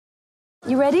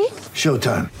You ready?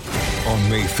 Showtime. On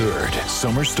May 3rd,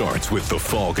 summer starts with The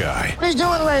Fall Guy. Let's do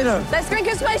it later. Let's drink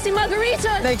a spicy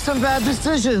margarita. Make some bad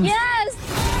decisions. Yes!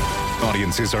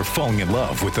 Audiences are falling in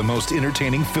love with the most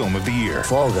entertaining film of the year.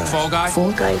 Fall Guy. Fall Guy?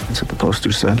 Fall Guy. That's what the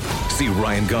poster said. See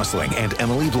Ryan Gosling and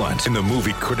Emily Blunt in the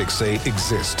movie critics say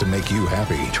exists to make you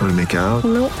happy. Trying to make it out?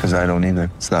 Nope. Because I don't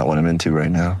either. It's not what I'm into right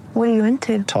now. What are you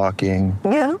into? Talking.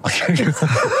 Yeah.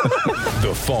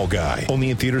 The Fall Guy.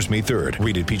 Only in theaters May 3rd.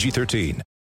 Rated PG-13.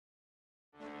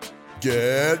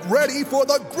 Get ready for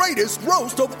the greatest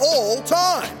roast of all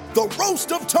time. The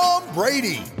Roast of Tom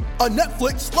Brady. A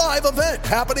Netflix live event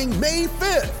happening May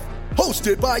 5th.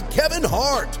 Hosted by Kevin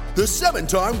Hart. The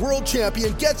 7-time world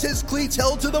champion gets his cleats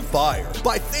held to the fire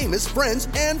by famous friends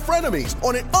and frenemies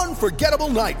on an unforgettable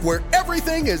night where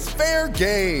everything is fair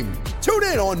game. Tune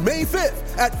in on May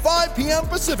 5th at 5 p.m.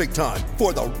 Pacific time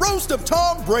for the Roast of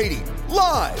Tom Brady.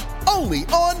 Live only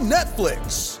on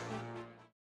Netflix.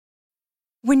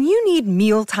 When you need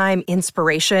mealtime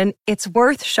inspiration, it's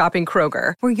worth shopping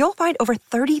Kroger, where you'll find over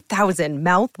 30,000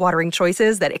 mouth-watering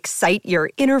choices that excite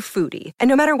your inner foodie. And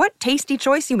no matter what tasty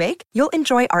choice you make, you'll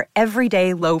enjoy our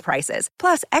everyday low prices,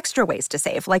 plus extra ways to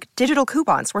save, like digital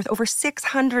coupons worth over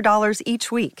 $600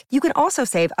 each week. You can also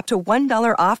save up to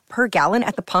 $1 off per gallon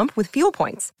at the pump with fuel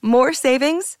points. More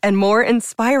savings and more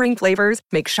inspiring flavors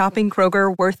make shopping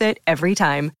Kroger worth it every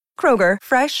time. Kroger,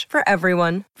 fresh for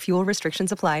everyone. Fuel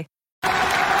restrictions apply.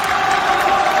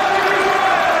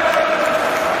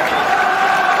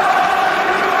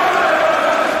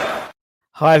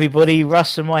 Hi everybody,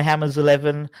 Russ and My Hammers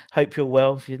 11. Hope you're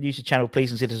well. If you're new to the channel,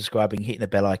 please consider subscribing, hitting the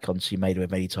bell icon so you're made aware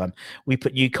any time we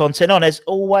put new content on. As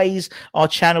always, our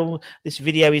channel, this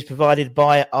video is provided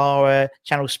by our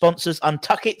channel sponsors,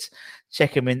 Untuck It.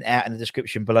 Check them out in the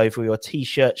description below for your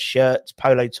t-shirts, shirts,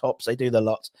 polo tops. They do the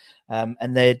lot.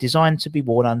 And they're designed to be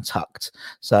worn untucked.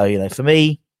 So, you know, for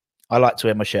me, I like to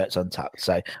wear my shirts untucked,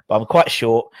 but I'm quite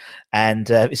short, and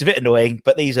it's a bit annoying,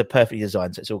 but these are perfectly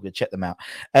designed, so it's all good. Check them out.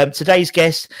 Today's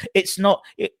guest, we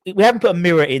haven't put a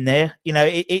mirror in there. You know,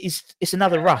 it's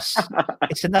another Russ.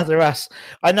 It's another Russ.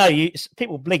 I know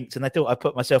people blinked and they thought I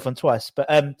put myself on twice, but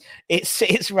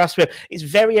it's Russ. It's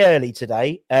very early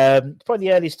today. Probably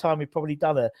the earliest time we've probably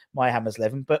done a My Hammers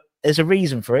 11, but there's a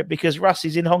reason for it because Russ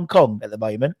is in Hong Kong at the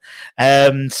moment.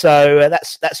 So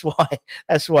that's why.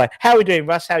 That's why. How are we doing,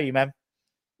 Russ? How are you, man?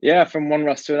 Yeah, from one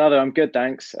Russ to another. I'm good,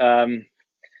 thanks.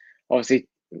 Obviously,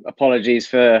 apologies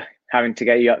for having to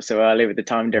get you up so early with the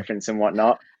time difference and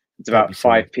whatnot. It's about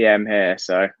 5 p.m. here,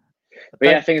 so. But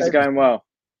yeah, things are going well.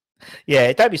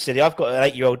 Yeah, don't be silly. I've got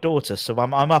an 8-year-old daughter, so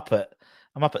I'm up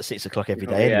at 6 o'clock every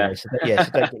day anyway. So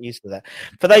don't get used to that.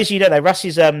 For those of you who don't know, Russ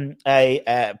is a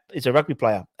rugby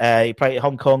player. He played at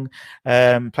Hong Kong,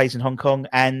 plays in Hong Kong,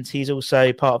 and he's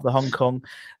also part of the Hong Kong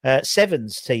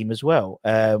Sevens team as well,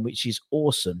 which is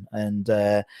awesome. And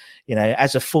you know,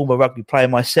 as a former rugby player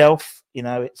myself, you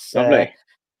know, it's lovely.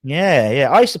 Yeah.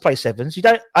 I used to play sevens.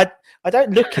 I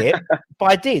don't look it, but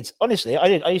I did. Honestly, I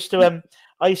did. I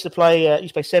used to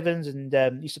play sevens and I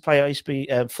used to be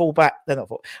fullback.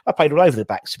 I played all over the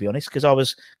backs, to be honest, because I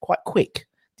was quite quick,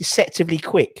 deceptively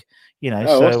quick. You know,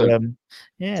 awesome.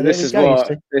 So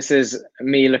this is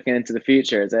me looking into the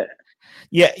future, is it?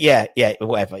 Yeah.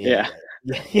 Whatever. Yeah.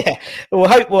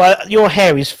 Well, your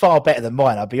hair is far better than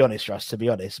mine. I'll be honest, Russ. To be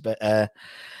honest, but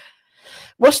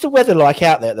what's the weather like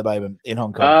out there at the moment in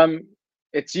Hong Kong?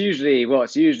 It's usually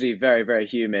very, very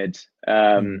humid.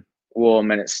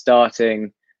 Warm, and it's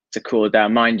starting to cool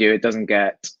down. Mind you, it doesn't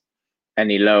get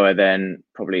any lower than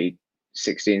probably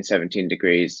 16, 17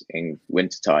 degrees in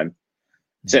wintertime.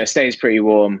 So it stays pretty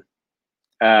warm.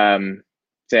 So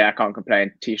yeah, I can't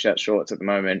complain. T-shirt, shorts at the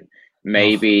moment.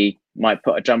 Maybe might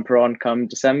put a jumper on come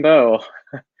December or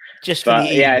just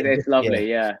but yeah, it's lovely.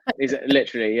 Yeah. It's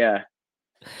literally, yeah.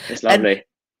 It's lovely.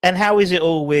 And how is it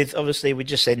all with, obviously, we're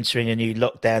just entering a new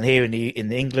lockdown here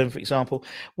in England, for example.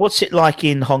 What's it like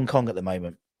in Hong Kong at the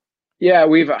moment? Yeah,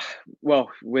 with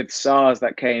SARS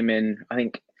that came in, I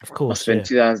think, of course, must have been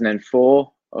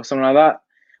 2004 or something like that.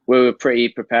 We were pretty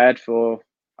prepared for,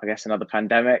 I guess, another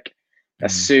pandemic.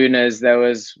 As soon as there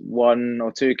was 1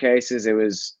 or 2 cases, it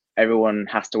was everyone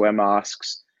has to wear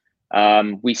masks.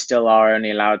 We still are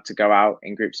only allowed to go out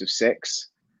in groups of 6.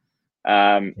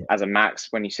 As a max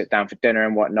when you sit down for dinner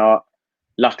and whatnot.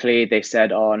 Luckily, they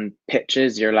said on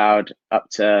pitches you're allowed up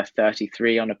to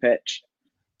 33 on a pitch,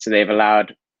 so they've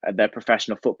allowed their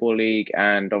professional football league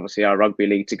and obviously our rugby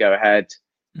league to go ahead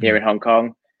here in Hong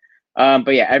Kong.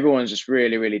 But yeah, everyone's just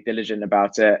really, really diligent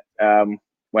about it.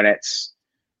 When it's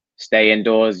stay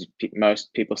indoors,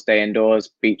 most people stay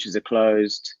indoors. Beaches are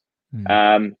closed.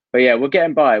 But yeah, we're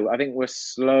getting by. I think we're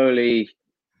slowly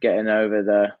getting over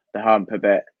the hump a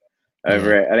bit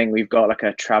over it. I think we've got like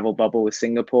a travel bubble with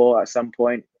Singapore at some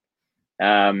point,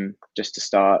 just to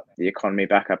start the economy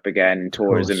back up again and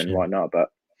tourism and whatnot. But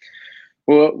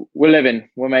we're living.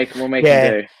 We're making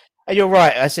do. And you're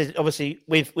right. I said obviously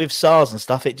with SARS and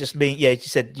stuff, it just means you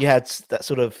said you had that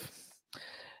sort of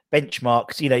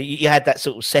benchmarks. You had that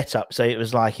sort of setup, so it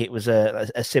was like it was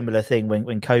a similar thing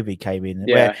when COVID came in.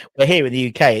 Yeah. Where here in the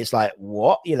UK, it's like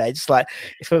what it's like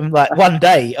from like one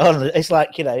day on, it's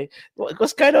like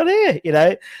what's going on here?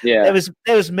 Yeah.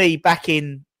 There was me back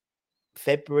in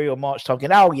February or March time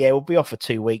going, oh yeah, we'll be off for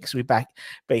 2 weeks, be back,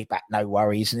 no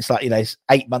worries. And it's like it's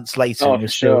 8 months later, and you're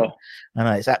still. I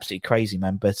know, it's absolutely crazy,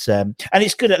 man. But and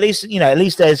it's good, at least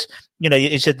there's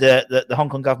you said the Hong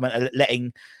Kong government are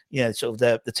letting sort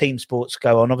of the team sports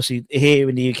go on. Obviously here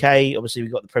in the UK, obviously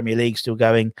we've got the Premier League still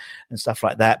going and stuff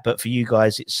like that. But for you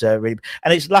guys, it's really,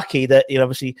 and it's lucky that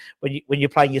obviously when you're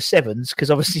playing your sevens, because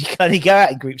obviously you can only go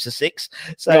out in groups of 6.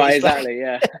 So right, exactly,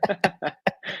 yeah.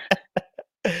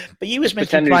 But you was meant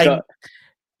to be playing.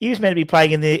 You was meant to be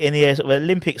playing in the sort of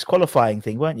Olympics qualifying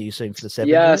thing, weren't you? Soon for the 7?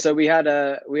 Yeah, so we had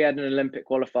an Olympic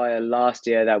qualifier last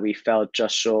year that we fell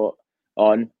just short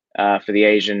on for the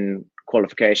Asian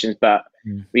qualifications, but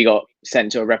we got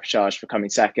sent to a repechage for coming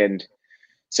second.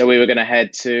 So we were going to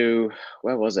head to,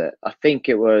 where was it? I think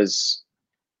it was,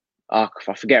 I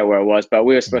forget where it was, but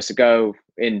we were supposed to go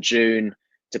in June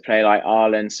to play like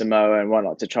Ireland, Samoa, and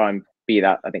whatnot to try and be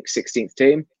that, I think, 16th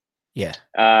team. Yeah.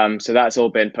 So that's all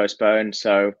been postponed.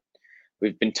 So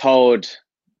we've been told,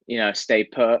 stay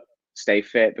put, stay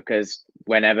fit, because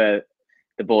whenever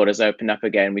the borders open up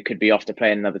again, we could be off to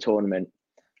play in another tournament.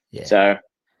 Yeah. So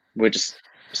we're just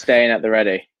staying at the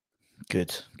ready.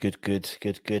 Good.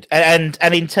 And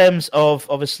in terms of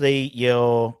obviously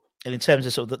in terms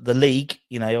of sort of the league,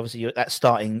 obviously that's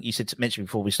starting. You mentioned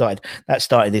before we started, that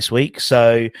started this week.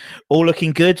 So all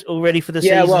looking good, all ready for the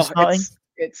season starting.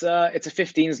 It's a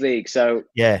 15s league, so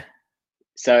yeah.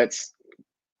 So it's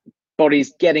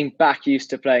bodies getting back used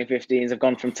to playing 15s. I've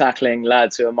gone from tackling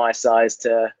lads who are my size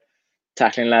to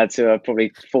tackling lads who are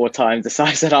probably 4 times the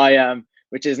size that I am,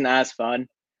 which isn't as fun.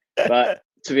 But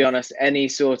to be honest, any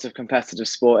sort of competitive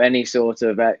sport, any sort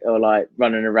of or like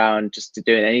running around, just to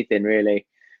doing anything really,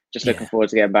 just looking forward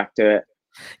to getting back to it.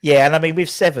 Yeah, and I mean with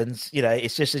sevens,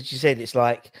 it's just as you said, it's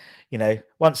like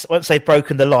once they've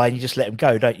broken the line, you just let them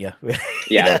go, don't you?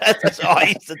 Yeah, that's what I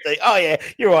used to do. Oh yeah,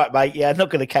 you're right, mate. Yeah, I'm not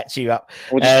going to catch you up.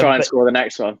 We'll just try and score the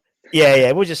next one.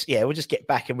 Yeah, we'll just get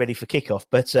back and ready for kickoff.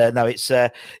 But no, it's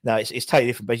totally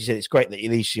different. But you said it's great that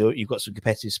at least you've got some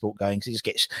competitive sport going, because it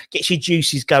just gets your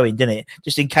juices going, doesn't it?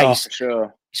 Just in case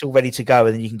sure. It's all ready to go,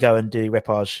 and then you can go and do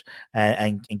repage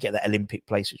and get that Olympic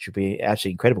place, which would be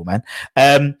absolutely incredible, man.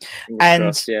 And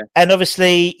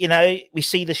obviously, we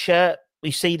see the shirt. We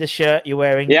see the shirt you're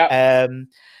wearing. Yeah.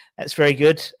 That's very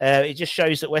good. It just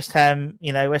shows that West Ham,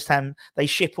 they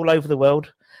ship all over the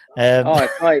world.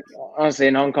 It's like, honestly,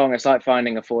 in Hong Kong, it's like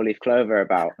finding a 4-leaf clover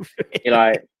about. You're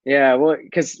like, yeah, well,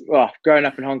 because growing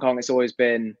up in Hong Kong, it's always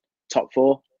been top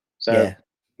 4. So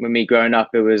when me growing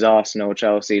up, it was Arsenal,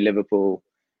 Chelsea, Liverpool,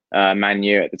 Man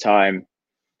U at the time.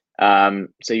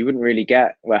 So you wouldn't really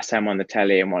get West Ham on the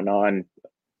telly and whatnot. And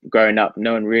growing up,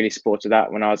 no one really supported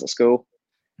that when I was at school.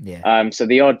 Yeah. So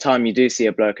the odd time you do see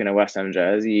a bloke in a West Ham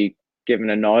jersey, you give him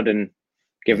a nod and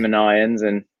give him an irons,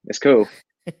 and it's cool.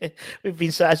 We've been,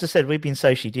 as I said, we've been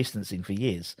socially distancing for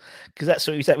years, because that's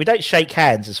what we said. We don't shake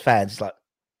hands as fans. It's like,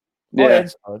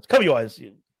 irons, come your irons.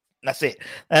 That's it,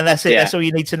 and that's it. Yeah. That's all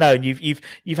you need to know. And you've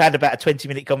had about a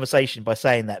 20-minute conversation by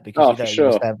saying that, because you're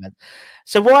a West Ham fan.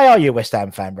 So why are you a West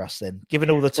Ham fan, Russ? Then, given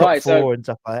all the top 4 and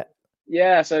stuff like that.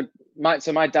 Yeah. So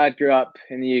my dad grew up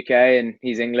in the UK, and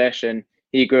he's English, and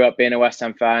he grew up being a West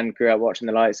Ham fan. Grew up watching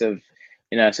the likes of,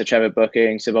 Sir Trevor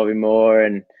Booking, Sir Bobby Moore,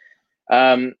 and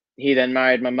he then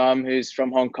married my mum, who's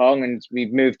from Hong Kong, and we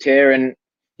moved here, and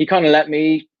he kind of let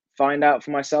me find out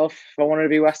for myself if I wanted to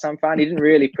be a West Ham fan. He didn't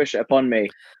really push it upon me.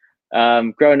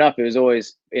 Growing up, it was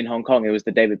always in Hong Kong. It was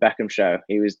the David Beckham show.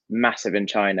 He was massive in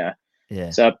China. Yeah.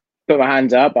 So I put my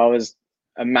hands up. I was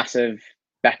a massive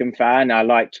Beckham fan.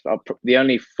 The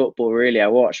only football really I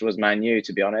watched was Man U,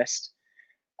 to be honest.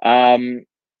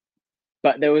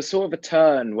 But there was sort of a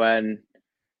turn when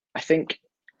I think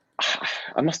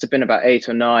I must have been about 8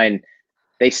 or 9.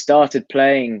 They started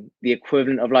playing the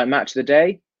equivalent of like Match of the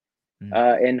Day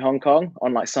in Hong Kong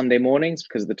on like Sunday mornings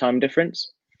because of the time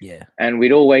difference. Yeah. And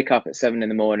we'd all wake up at 7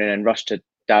 a.m. and rush to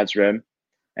Dad's room,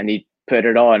 and he'd put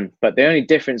it on. But the only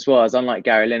difference was, unlike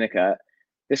Gary Lineker,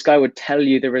 this guy would tell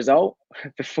you the result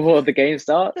before the game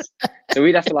starts. So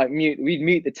we'd have to we'd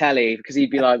mute the telly because he'd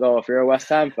be like, "Oh, if you're a West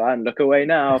Ham fan, look away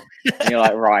now." And you're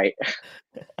like, right.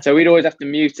 So we'd always have to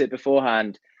mute it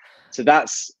beforehand. So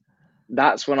that's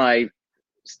when I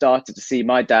started to see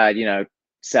my dad,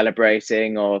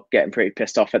 celebrating or getting pretty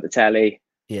pissed off at the telly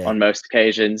on most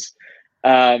occasions.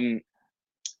 And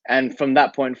from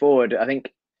that point forward, I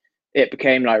think it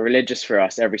became like religious for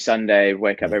us. Every Sunday,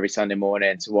 wake up every Sunday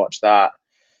morning to watch that.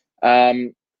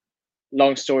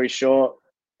 Long story short,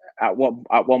 at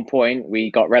one point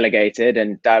we got relegated,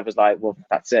 and Dad was like, "Well,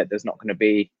 that's it. There's not going to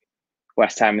be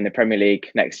West Ham in the Premier League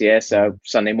next year, so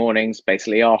Sunday mornings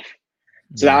basically off."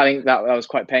 So I think that was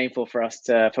quite painful for us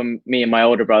for me and my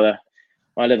older brother.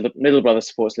 My little brother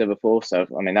supports Liverpool, so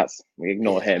I mean we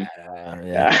ignore him.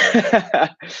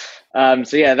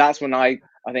 So yeah, that's when I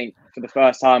think for the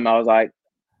first time I was like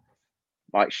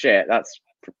shit, that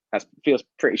feels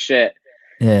pretty shit.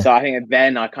 Yeah. So I think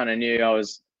then I kind of knew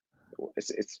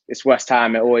it's West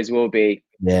Ham. It always will be.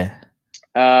 Yeah.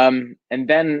 And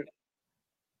then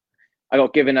I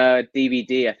got given a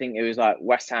DVD. I think it was like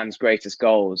West Ham's greatest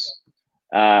goals.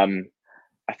 I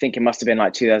think it must have been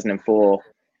like 2004.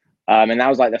 And that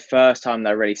was like the first time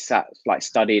that I really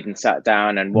studied and sat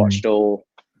down and watched all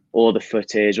the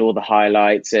footage, all the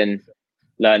highlights, and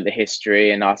learned the history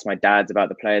and asked my dad about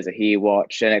the players that he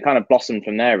watched. And it kind of blossomed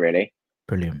from there, really.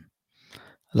 Brilliant.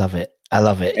 Love it. I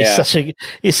love it. Yeah.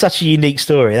 It's such a unique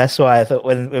story. That's why I thought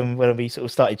when we sort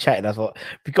of started chatting, I thought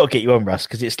we've got to get you on, Russ,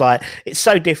 because it's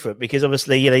so different. Because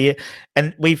obviously,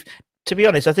 to be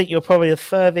honest, I think you're probably the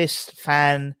furthest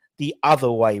fan the other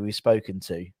way we've spoken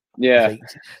to. Yeah.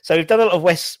 So we've done a lot of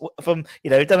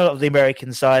we've done a lot of the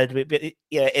American side, but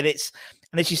and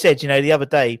as you said, the other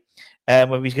day,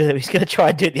 when we was going to try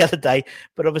and do it the other day,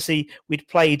 but obviously we'd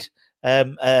played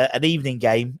an evening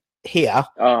game here,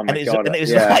 and it was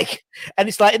and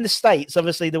it's like in the States,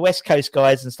 obviously the West Coast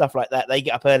guys and stuff like that, they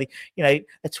get up early. A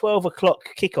 12 o'clock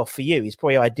kickoff for you is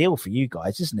probably ideal for you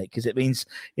guys, isn't it? Because it means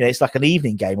it's like an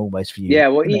evening game almost for you. Yeah,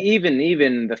 well,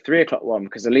 even the 3 o'clock one,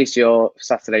 because at least you're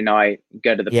Saturday night,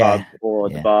 go to the pub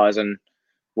or the bars and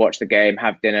watch the game,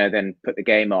 have dinner, then put the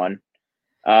game on.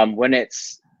 When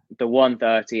it's the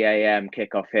 1:30 a.m.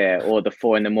 kickoff here or the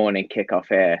 4 a.m. kickoff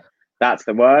here, that's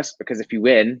the worst, because if you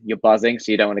win, you're buzzing,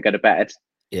 so you don't want to go to bed.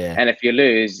 Yeah. And if you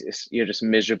lose, you're just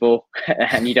miserable,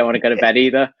 and you don't want to go to bed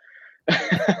either.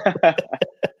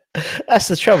 That's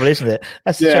the trouble, isn't it?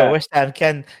 That's the trouble. West Ham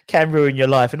can ruin your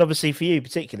life, and obviously for you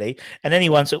particularly, and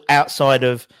anyone sort of outside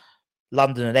of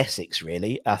London and Essex,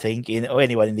 really, I think, or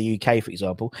anyone in the UK, for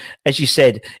example, as you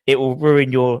said, it will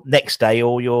ruin your next day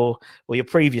or your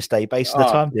previous day based on the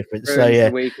time difference. So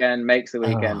the weekend makes the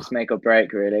weekend. It's make or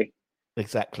break, really.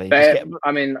 Exactly. But,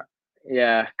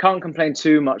 can't complain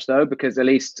too much though, because at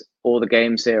least all the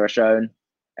games here are shown.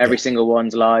 Every single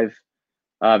one's live.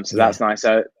 So that's nice.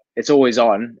 So it's always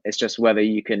on. It's just whether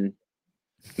you can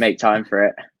make time for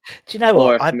it. Do you know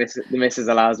what? Or if the missus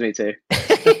allows me to.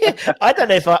 I don't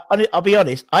know if I'll be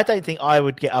honest. I don't think I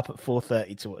would get up at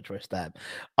 4:30 to watch West Ham.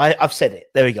 I've said it.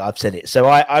 There we go. I've said it. So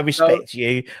I respect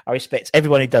you. I respect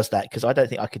everyone who does that, because I don't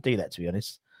think I could do that, to be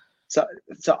honest.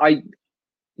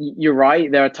 You're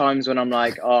right. There are times when I'm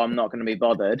like, I'm not going to be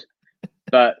bothered.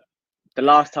 But the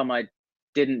last time I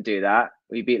didn't do that,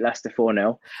 we beat Leicester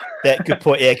 4-0. Yeah, good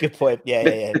point. Yeah, good point.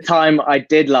 Yeah, The time I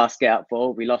did last get up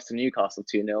for, we lost to Newcastle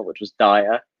 2-0, which was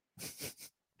dire.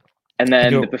 And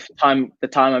then the time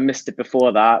I missed it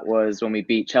before that was when we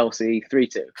beat Chelsea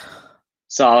 3-2.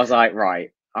 So I was like, right,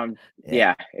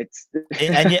 it's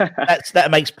and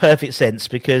that makes perfect sense,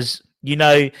 because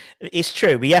it's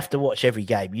true. We have to watch every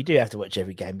game. You do have to watch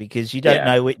every game, because you don't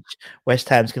know which West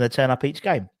Ham's going to turn up each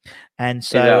game. And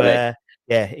so,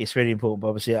 it's really important. But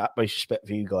obviously, utmost respect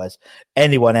for you guys.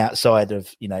 Anyone outside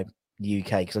of, the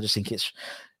UK, because I just think it's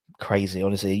crazy,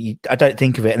 honestly. I don't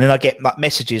think of it. And then I get like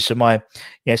messages from my,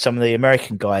 some of the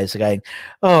American guys are going,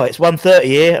 "Oh, it's 1:30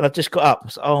 here, and I've just got up."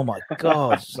 Like, oh my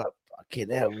God. It's like,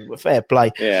 fucking hell, fair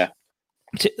play. Yeah.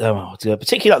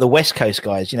 Particularly like the West Coast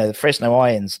guys, the Fresno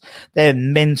Irons, they're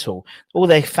mental. All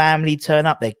their family turn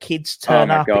up, their kids turn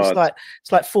up. God.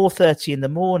 It's like 4:30 in the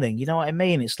morning. You know what I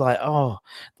mean? It's like,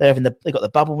 they've got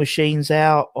the bubble machines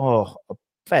out.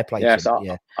 Fair play. Yeah,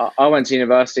 I went to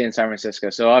university in San Francisco,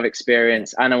 so I've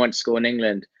experienced, and I went to school in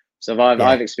England, so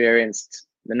I've experienced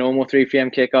the normal 3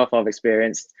 p.m. kickoff. I've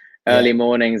experienced early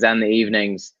mornings and the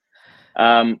evenings.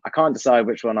 I can't decide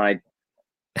which one I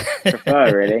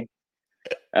prefer, really.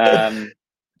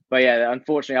 But yeah,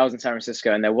 unfortunately I was in San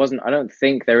Francisco, and I don't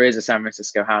think there is a San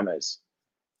Francisco Hammers,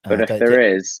 but if there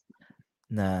is,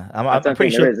 No, I I'm don't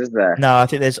pretty think sure. there is there? No, I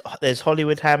think there's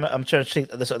Hollywood Hammer. I'm trying to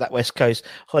think of the sort of that West Coast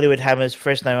Hollywood Hammers,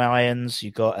 Fresno Irons.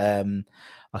 You got I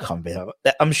can't remember.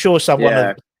 I'm sure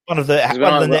Yeah. one of the When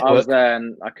I network. was there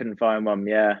and I couldn't find one.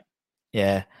 Yeah.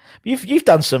 Yeah, you've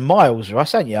done some miles,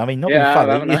 Russ, haven't you? I mean, not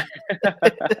Yeah, being funny.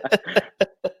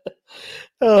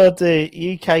 Oh, dear.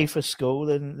 UK for school,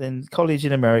 then college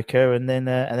in America, and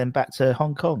then back to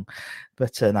Hong Kong.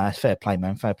 But no, it's fair play,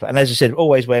 man, fair play. And as I said,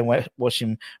 always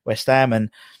watching West Ham, and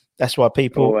that's why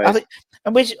people. Always. I think,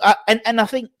 and I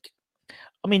think,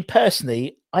 I mean,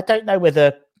 personally, I don't know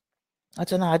whether. I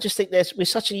don't know. I just think we're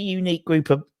such a unique group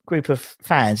of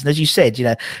fans, and as you said, you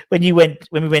know, when we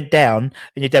went down,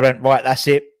 and your dad went, right, that's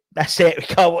it, we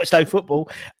can't watch no football,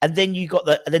 and then you got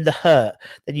the hurt,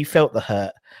 then you felt the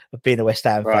hurt of being a West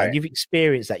Ham fan. You've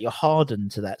experienced that, you're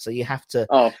hardened to that, so you have to.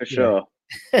 Oh, for sure.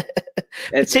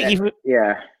 Particularly,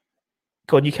 yeah.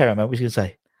 Go on, you carry on, man. What was you gonna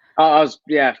say?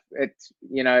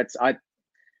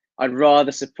 I'd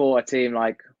rather support a team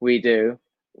like we do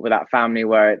with that family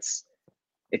where it's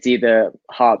either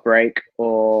heartbreak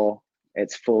or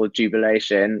it's full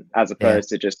jubilation, as opposed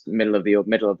to just middle of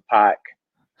the pack.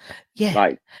 Yeah,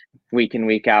 like week in,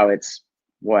 week out, it's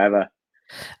whatever.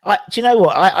 Do you know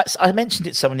what? I mentioned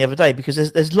it to someone the other day because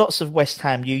there's lots of West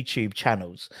Ham YouTube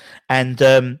channels, and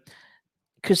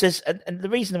because and the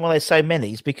reason why there's so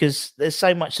many is because there's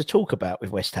so much to talk about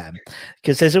with West Ham,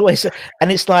 because there's always,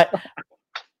 and it's like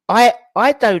I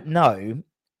don't know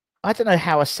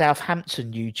how a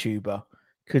Southampton YouTuber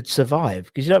could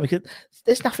survive, because because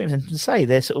there's nothing for them to say.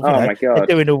 They're sort of my God, they're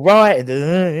doing all right, and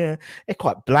they're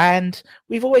quite bland.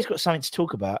 We've always got something to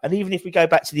talk about, and even if we go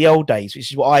back to the old days, which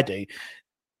is what I do,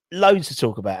 loads to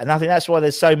talk about. And I think that's why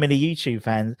there's so many YouTube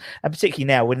fans, and particularly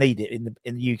now we need it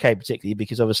in the UK, particularly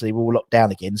because obviously we're all locked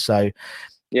down again. So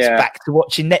it's back to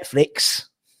watching Netflix.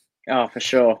 Oh, for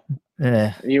sure.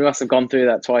 Yeah, you must have gone through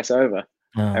that twice over.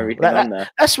 Everything on there.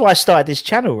 That's why I started this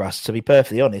channel, Russ, to be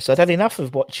perfectly honest. I'd had enough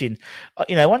of watching,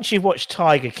 once you've watched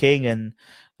Tiger King and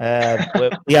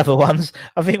the other ones,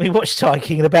 I think we watched Tiger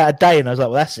King in about a day, and I was like,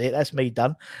 well, that's it, that's me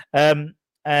done.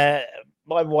 My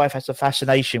wife has a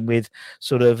fascination with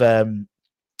sort of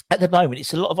at the moment,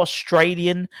 it's a lot of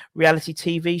Australian reality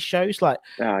TV shows, like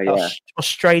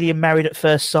Australian Married at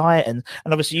First Sight, and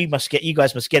obviously you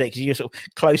guys must get it because you're sort of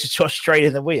closer to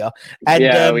Australia than we are.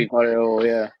 And, we got it all.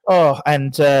 Yeah. Oh,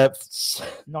 and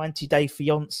 90 Day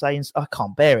Fiance, and I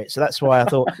can't bear it. So that's why I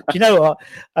thought, do you know what?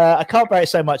 I can't bear it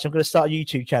so much. I'm going to start a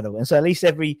YouTube channel, and so at least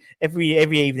every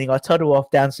evening I toddle off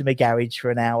down to my garage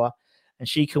for an hour, and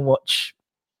she can watch.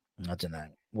 I don't know.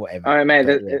 Whatever. All right,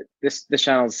 mate. This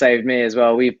channel saved me as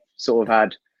well. We've sort of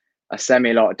had a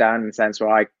semi-lockdown in the sense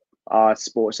where our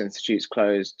sports institute's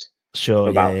closed for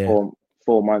about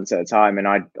 4 months at a time, and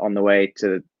I, on the way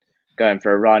to going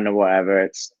for a run or whatever,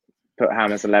 it's put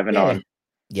Hammers 11 on.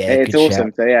 Yeah, it's awesome.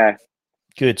 Shout. So yeah,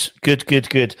 good.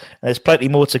 There's plenty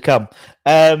more to come.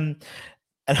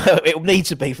 And it will need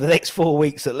to be for the next 4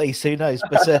 weeks at least. Who knows?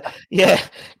 But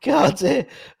God, dear.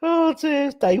 Oh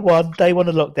dear, day one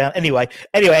of lockdown. Anyway,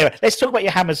 let's talk about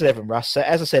your Hammers 11, Russ. So,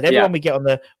 as I said, everyone we get on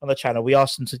the channel, we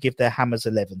ask them to give their Hammers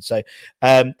 11. So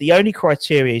the only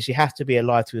criteria is you have to be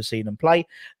alive to have seen them play.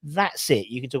 That's it.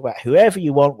 You can talk about whoever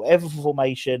you want, whatever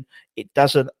formation. It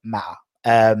doesn't matter.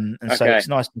 So it's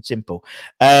nice and simple.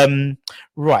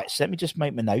 Right. So let me just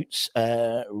make my notes.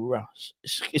 Russ,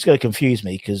 it's going to confuse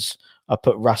me because I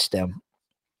put Russ down,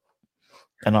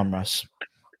 and I'm Russ.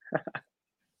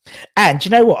 And do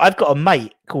you know what? I've got a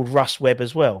mate called Russ Webb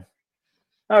as well.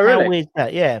 Oh, really? How weird is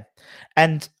that? Yeah.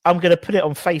 And I'm going to put it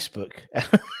on Facebook.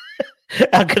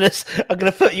 I'm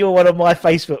gonna put your one on my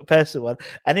Facebook personal one,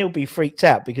 and he'll be freaked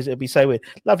out because it'll be so weird.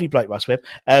 Lovely bloke, Russ Webb,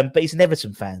 but he's an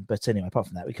Everton fan. But anyway, apart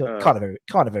from that, we kind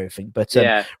of everything. But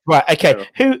right, okay.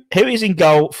 Sure. Who is in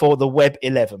goal for the Webb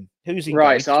 11? Who's in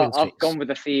right? goal? So I've gone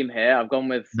with a theme here. I've gone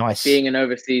with being an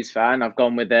overseas fan. I've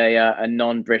gone with a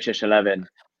non-British 11,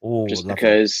 just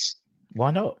because.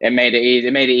 Why not? It made it easy.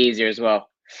 It made it easier as well.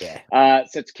 Yeah.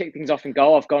 So to kick things off in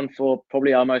goal, I've gone for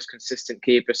probably our most consistent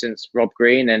keeper since Rob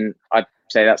Green, and I'd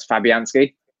say that's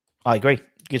Fabianski. I agree.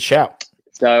 Good shout.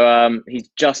 So he's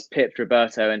just pipped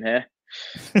Roberto in here.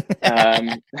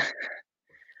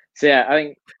 So yeah, I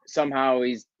think somehow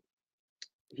he's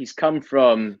come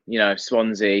from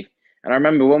Swansea, and I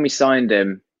remember when we signed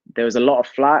him, there was a lot of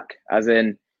flack, as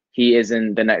in he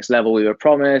isn't the next level we were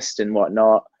promised and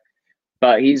whatnot.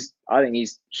 But I think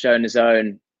he's shown his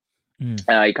own. He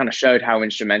kind of showed how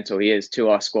instrumental he is to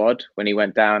our squad when he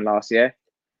went down last year.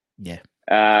 Yeah.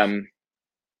 But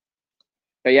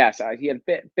yeah, so he had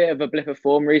a bit of a blip of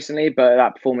form recently, but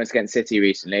that performance against City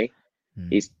recently,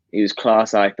 he was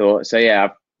class, I thought. So yeah,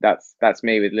 that's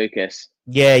me with Lucas.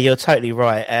 Yeah, you're totally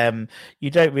right. You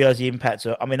don't realise the impact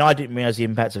of. I mean, I didn't realise the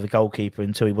impact of a goalkeeper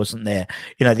until he wasn't there.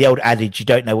 You know, the old adage: "You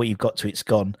don't know what you've got till it's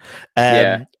gone."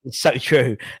 It's so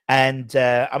true. And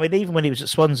I mean, even when he was at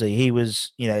Swansea, he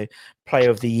was, player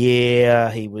of the year.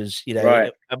 He was,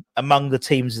 among the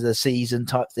teams of the season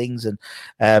type things.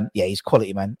 And he's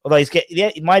quality, man. Although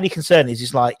my only concern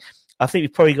is like, I think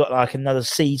we've probably got like another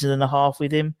season and a half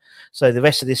with him. So the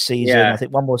rest of this season, I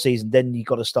think one more season, then you've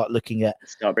got to start looking at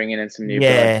bringing in some new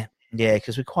blood. Yeah,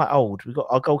 because we're quite old. We've got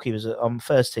our goalkeepers on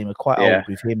first team are quite old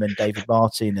with him and David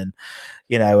Martin and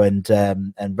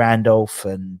and Randolph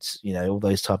and all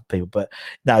those type of people. But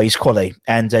no, he's quality.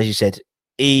 And as you said,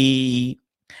 he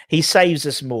saves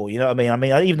us more. You know what I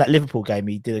mean? Even that Liverpool game,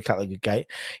 he did a couple of good games.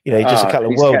 Just a couple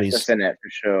of worldies. Kept us in it for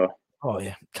sure. Oh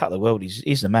yeah, cut the world.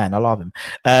 He's the man. I love him.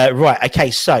 Right. Okay.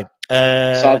 So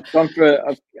I've gone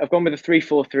with a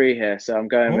 3-4-3 here. So I'm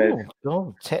going with.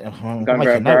 I'm going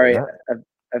for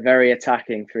a very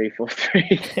attacking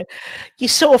 3-4-3. You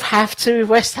sort of have to with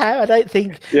West Ham. I don't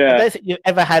think you've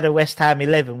ever had a West Ham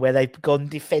 11 where they've gone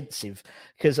defensive,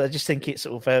 because I just think it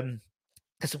sort of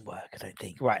doesn't work. I don't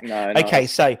think. Right. No. Okay.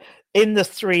 So in the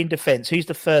three in defence, who's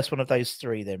the first one of those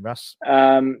three then, Russ?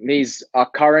 These are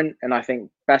current and I think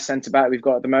best centre back we've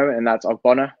got at the moment, and that's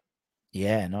Ogbonna.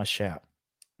 Yeah, nice shout.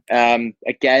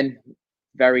 Again,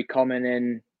 very common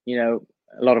in a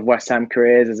lot of West Ham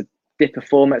careers. There's a dip of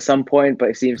form at some point, but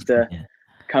it seems to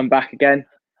come back again.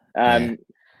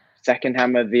 Second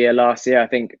Hammer of the Year last year. I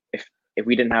think if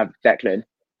we didn't have Declan,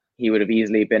 he would have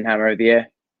easily been Hammer of the Year.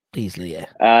 Easily, yeah.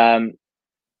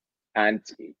 And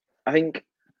I think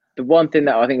the one thing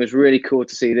that I think was really cool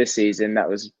to see this season, that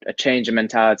was a change in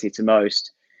mentality to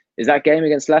most, is that game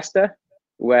against Leicester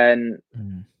when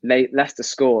Leicester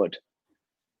scored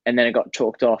and then it got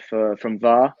chalked off from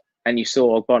VAR, and you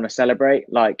saw Ogbonna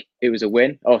celebrate like it was a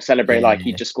win, or celebrate like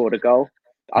he just scored a goal.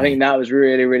 I think that was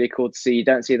really, really cool to see. You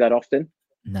don't see that often.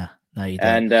 No, you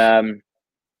don't. And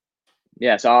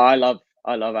so I love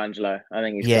Angelo. I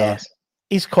think he's class.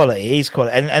 He's quality,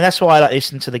 and that's why I like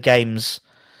listening to the games,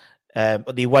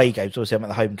 the away games. Obviously, I'm at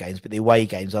the home games, but the away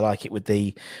games, I like it with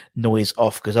the noise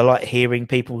off, because I like hearing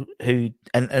people who.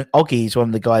 And Oggy is one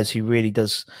of the guys who really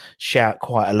does shout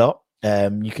quite a lot.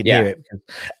 You can hear it,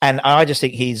 and I just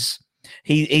think he's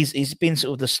been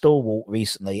sort of the stalwart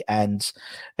recently. And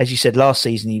as you said, last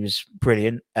season he was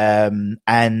brilliant.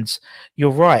 And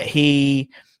you're right,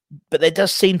 but there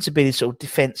does seem to be this sort of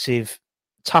defensive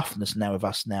toughness now with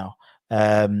us now.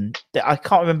 I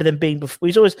can't remember them being before.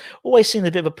 He's always seen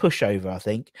a bit of a pushover, I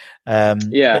think.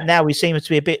 But now we seem to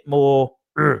be a bit more,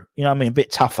 a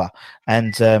bit tougher,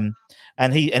 and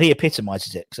he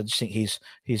epitomizes it, because I just think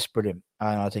he's brilliant,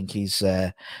 and I think he's.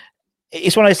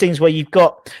 It's one of those things where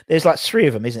there's like three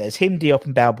of them, isn't it? It's him, Diop,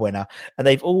 and Balbuena, and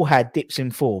they've all had dips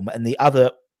in form, and the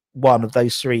other one of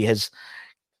those three has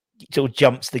sort of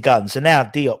jumps the gun. So now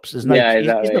Diop's he's not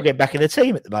getting back in the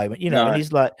team at the moment, and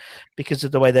he's like, because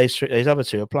of the way those other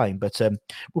two are playing. But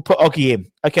we'll put Oggy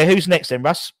in. Okay, who's next then,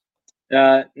 Russ?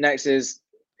 Next is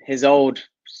his old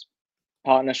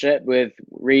partnership with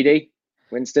Reedy,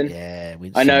 Winston. Yeah,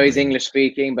 Winston. I know he's English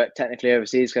speaking, but technically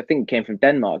overseas. I think he came from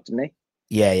Denmark, didn't he?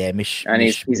 Yeah.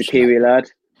 He's a Kiwi lad.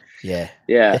 Yeah.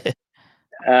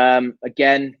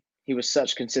 Again, he was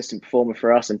such a consistent performer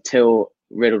for us until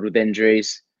riddled with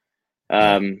injuries.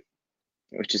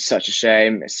 Which is such a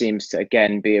shame. It seems to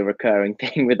again be a recurring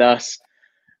thing with us,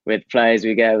 with players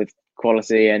we get with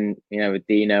quality, and with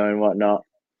Dino and whatnot.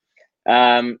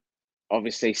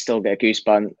 Obviously, still get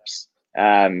goosebumps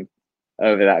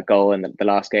over that goal in the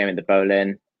last game in the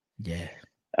Boleyn. Yeah.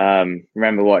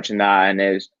 Remember watching that, and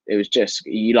it was just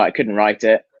you couldn't write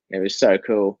it. It was so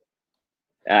cool.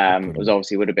 It was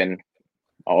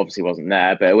obviously wasn't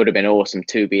there, but it would have been awesome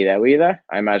to be there. Were you there?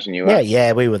 I imagine you were.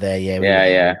 Yeah, we were there. We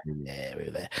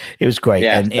were there. It was great.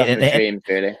 Yeah, and dreams,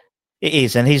 really. It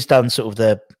is, and he's done sort of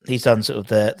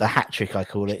the hat trick, I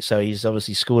call it. So he's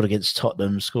obviously scored against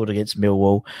Tottenham, scored against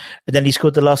Millwall, and then he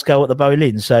scored the last goal at the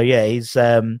Boleyn. So yeah, he's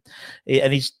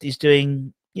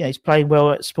doing. Yeah, he's playing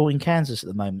well at Sporting Kansas at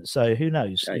the moment. So who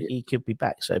knows? He could be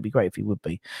back. So it'd be great if he would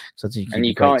be. So I think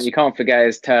you can't forget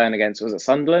his turn against, was it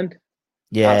Sunderland?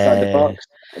 Yeah, outside the box.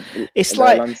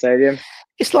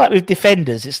 It's like with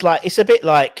defenders. It's a bit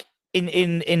like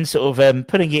in sort of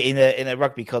putting it in a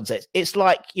rugby context. It's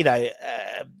like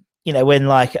when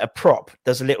like a prop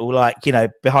does a little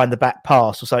behind the back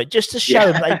pass or something, just to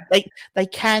show them they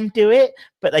can do it,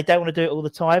 but they don't want to do it all the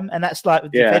time. And that's like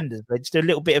with defenders. They just do a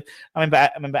little bit of. I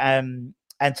remember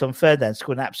Anton Ferdinand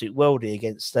scored an absolute worldie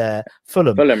against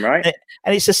Fulham. Fulham, right?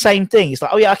 And it's the same thing. It's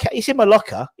like, oh yeah, okay, it's in my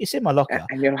locker. It's in my locker.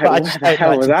 And you're like, but I where just the don't hell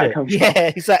like was to that do it. come from? Yeah,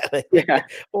 exactly. Yeah.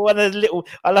 Or one of the little.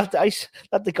 I love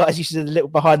the guys used to do the little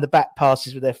behind the back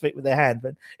passes with their foot with their hand,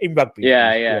 but in rugby.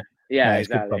 Yeah, No, it's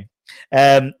good exactly.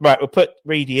 fun. Right, we'll put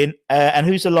Reedy in. And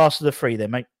who's the last of the three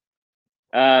then, mate?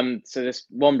 So this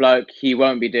one bloke, he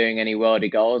won't be doing any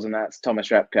worldie goals, and that's Thomas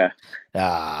Repka.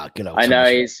 Ah, good old. I know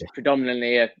Thomas he's Repka.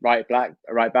 predominantly a right back,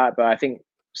 but I think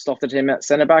slotted him at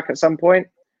centre back at some point.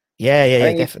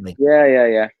 Yeah, definitely.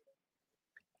 Yeah.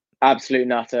 Absolute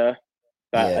nutter,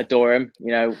 but Yeah. adore him.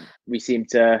 You know, we seem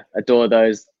to adore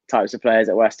those types of players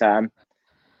at West Ham.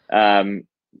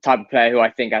 Type of player who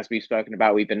I think, as we've spoken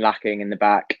about, we've been lacking in the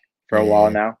back for a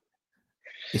while now.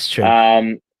 It's true.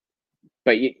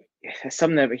 But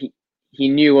something that he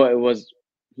knew what it was.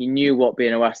 He knew what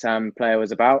being a West Ham player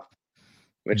was about,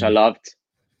 which I loved.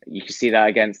 You could see that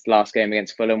against last game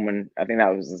against Fulham, when I think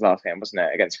that was his last game, wasn't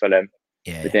it? Against Fulham,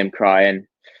 with him crying.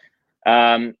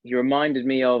 He reminded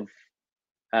me of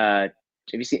have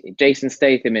you seen Jason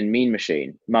Statham in Mean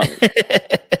Machine? Monk.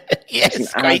 Yes,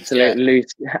 an absolute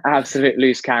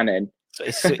loose cannon. So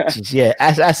it switches, yeah.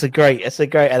 That's a great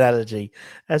analogy.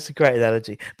 That's a great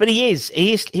analogy. But he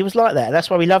was like that. That's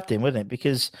why we loved him, wasn't it?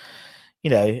 Because, you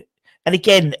know, and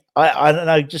again, I don't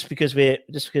know, because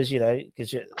you know,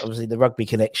 because obviously the rugby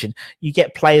connection, you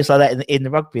get players like that in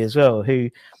the rugby as well who.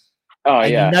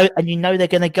 You know they're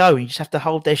going to go. And you just have to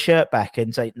hold their shirt back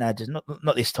and say, "No, just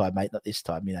not this time, mate. Not this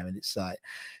time." You know, and it's like,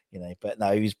 you know. But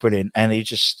no, he was brilliant, and he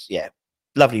just,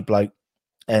 lovely bloke.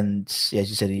 And as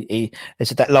you said, he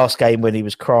said that last game when he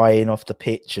was crying off the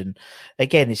pitch, and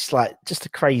again, it's like just a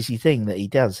crazy thing that he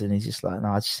does, and he's just like, no,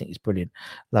 I just think he's brilliant.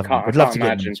 Love him. I can't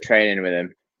imagine training with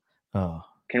him. Oh.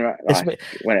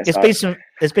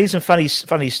 There's been some funny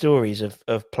stories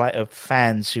of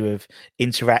fans who have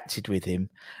interacted with him,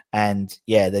 and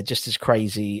they're just as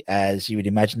crazy as you would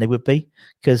imagine they would be,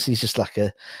 because he's just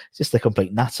a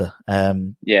complete nutter.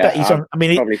 But he's on. I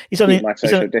mean, he's on my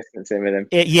social distancing with him.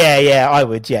 Yeah, I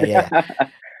would. Yeah.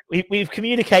 We've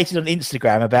communicated on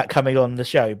Instagram about coming on the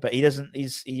show, but he doesn't.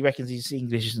 He reckons his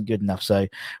English isn't good enough, so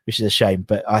which is a shame.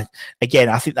 But I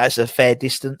think that's a fair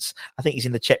distance. I think he's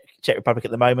in the Czech Republic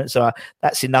at the moment, so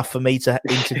that's enough for me to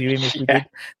interview him if we did.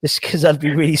 Just because I'd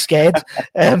be really scared,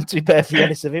 to be perfectly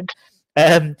honest with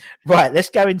him. Right, let's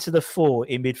go into the four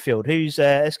in midfield.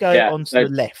 Let's go on to the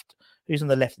left. Who's on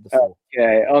the left of the four?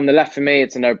 Okay, on the left for me,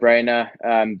 it's a no-brainer.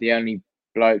 The only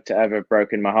bloke to ever have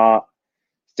broken my heart,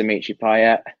 Dimitri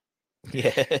Payet.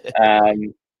 Yeah.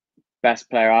 Best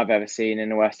player I've ever seen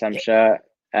in a West Ham shirt.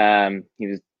 He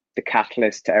was the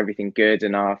catalyst to everything good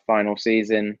in our final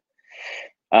season.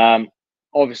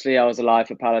 Obviously, I was alive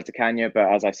for Paulo Di Canio,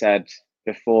 but as I said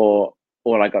before,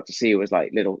 all I got to see was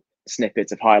like little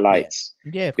snippets of highlights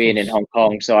being in Hong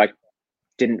Kong. So I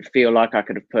didn't feel like I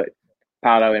could have put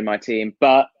Paulo in my team.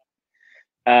 But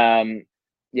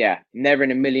never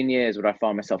in a million years would I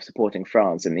find myself supporting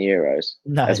France in the Euros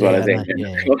as well as England.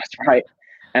 Of course, right?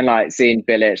 And like seeing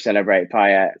Bilic celebrate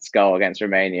Payet's goal against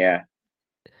Romania.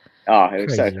 Oh, it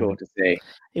was so cool to see.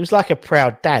 He was like a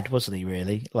proud dad, wasn't he,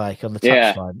 really? Like on the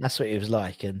touchline. That's what he was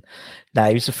like. And no,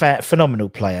 he was a phenomenal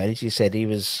player. As you said, he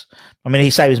was, I mean, he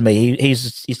saves me.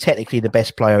 He's technically the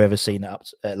best player I've ever seen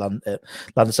at London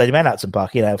Stadium and Upton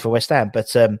Park, you know, for West Ham.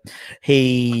 But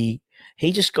he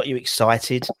just got you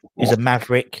excited. He was a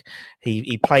maverick.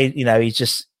 He played, you know,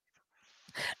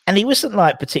 and he wasn't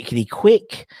like particularly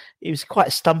quick. He was quite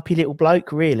a stumpy little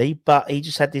bloke, really, but he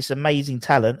just had this amazing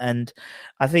talent. And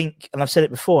I think, and I've said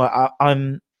it before,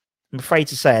 I'm afraid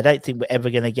to say I don't think we're ever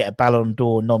going to get a Ballon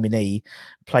d'Or nominee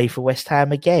play for West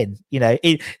Ham again. You know,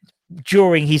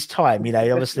 during his time, you know,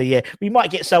 obviously, we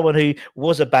might get someone who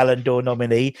was a Ballon d'Or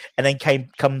nominee and then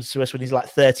comes to us when he's like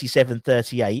 37,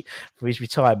 38 for his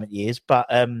retirement years. But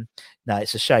no,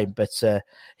 it's a shame. But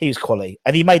he was quality,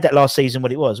 and he made that last season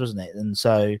what it was, wasn't it? And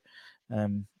so,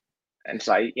 and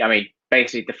so I mean,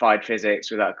 basically defied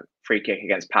physics with that free kick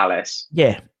against Palace.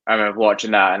 Yeah, I remember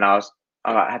watching that, and I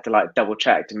had to like double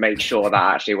check to make sure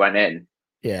that actually went in.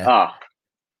 Yeah.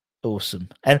 Awesome.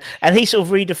 And he sort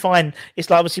of redefined. It's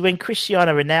like obviously when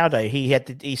Cristiano Ronaldo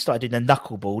he started doing the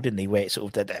knuckleball, didn't he? Where it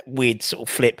sort of that weird sort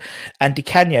of flip. And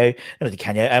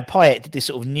Payet did this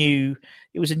sort of new.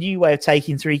 It was a new way of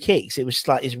taking three kicks. It was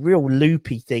like this real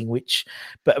loopy thing,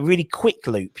 but a really quick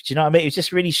loop. Do you know what I mean? It was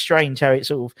just really strange how it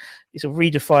sort of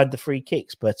redefined the free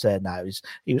kicks. But no,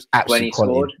 he was absolutely when he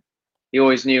scored. He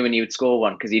always knew when he would score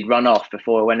one because he'd run off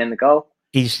before it went in the goal.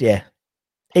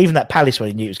 Even that Palace one,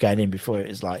 he knew it was going in before. It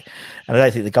was like, and I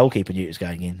don't think the goalkeeper knew it was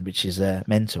going in, which is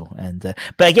mental. And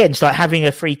but again, it's like having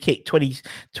a free kick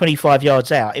 25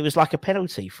 yards out. It was like a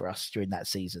penalty for us during that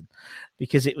season,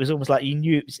 because it was almost like you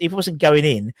knew if it wasn't going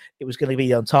in, it was going to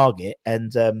be on target.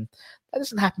 And that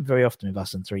doesn't happen very often with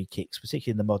us on 3 kicks,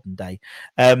 particularly in the modern day.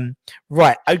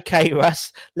 Right, okay,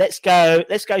 Russ. Let's go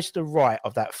to the right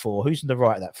of that 4. Who's on the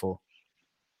right of that 4?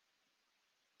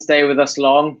 Stay with us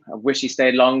long. I wish he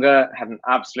stayed longer. Had an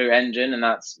absolute engine, and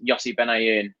that's Yossi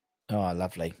Benayoun. Oh,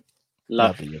 lovely.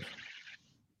 Lovely.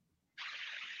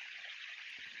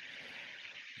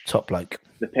 Top bloke.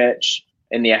 The pitch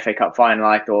in the FA Cup final,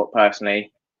 I thought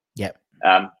personally. Yep.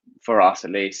 For us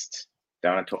at least.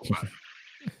 Don't want to talk about it.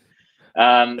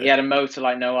 He had a motor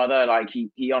like no other. Like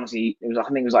he honestly, I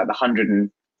think it was like the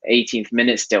 118th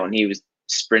minute still, and he was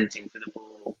sprinting for the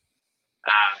ball.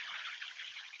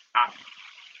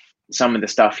 Some of the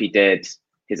stuff he did,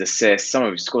 his assists, some of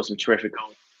them scored some terrific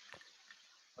goals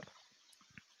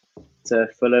to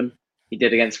Fulham. He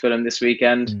did against Fulham this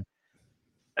weekend.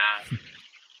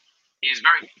 He was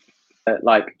very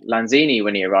like Lanzini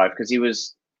when he arrived, because he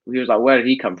was like, where did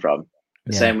he come from?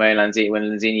 The same way when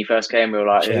Lanzini first came, we were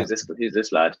like, who's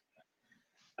this lad?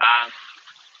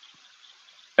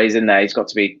 He's in there. He's got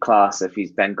to be class if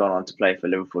he's then gone on to play for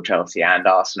Liverpool, Chelsea, and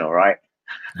Arsenal, right?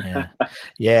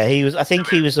 Yeah. He was. I think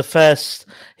he was the first.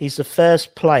 He's the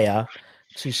first player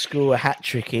to score a hat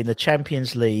trick in the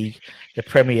Champions League, the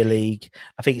Premier League.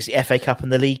 I think it's the FA Cup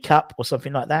and the League Cup or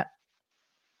something like that.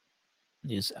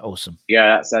 It's awesome.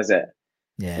 Yeah, that says it.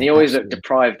 Yeah, and he always looked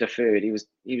deprived of food. He was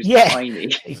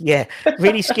tiny. Yeah,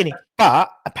 really skinny. But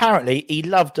apparently he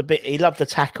loved the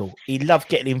tackle. He loved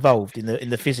getting involved in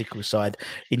the physical side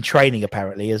in training,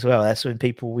 apparently, as well. That's when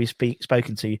people we've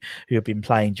spoken to who have been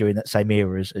playing during that same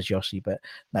era as Yossi. But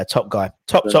no, top guy.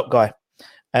 Top guy.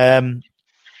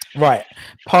 Right.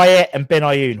 Payet and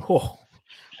Benayoun.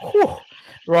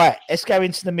 Right, let's go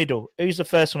into the middle. Who's the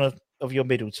first one of your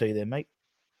middle two then, mate?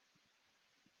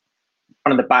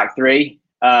 One of the back three.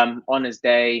 On his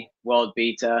day, world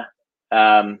beater.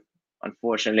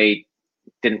 Unfortunately,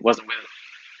 wasn't with us,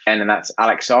 and that's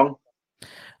Alex Song.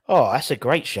 Oh, that's a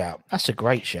great shout.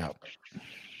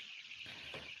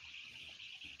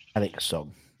 Alex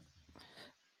Song.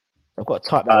 I've got to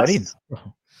type that one in.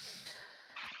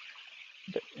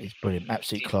 He's brilliant,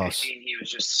 absolute class. He was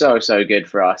just so good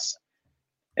for us.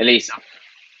 At least,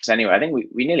 anyway, I think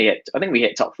we nearly hit. I think we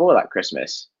hit top 4 that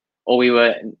Christmas, or we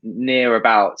were near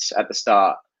about at the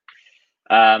start.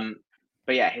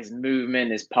 But yeah, his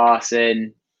movement, his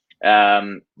passing,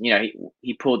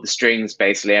 he pulled the strings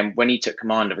basically. And when he took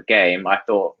command of a game, I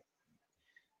thought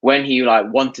when he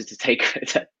wanted to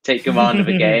take command of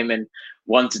a game and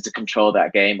wanted to control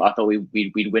that game, I thought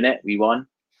we'd win it. We won.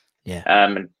 Yeah.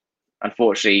 And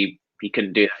unfortunately, he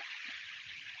couldn't do that.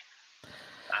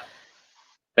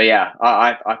 But yeah,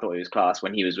 I thought he was class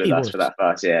when he was with us for that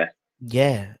first year.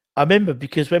 Yeah, I remember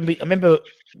because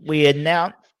we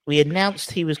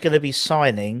announced he was going to be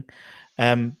signing,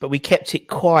 but we kept it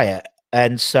quiet.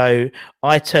 And so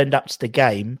I turned up to the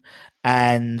game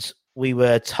and we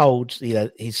were told,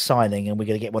 he's signing and we're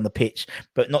going to get him on the pitch,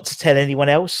 but not to tell anyone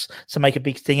else, to make a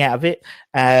big thing out of it,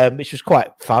 which was quite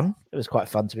fun. It was quite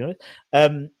fun, to be honest.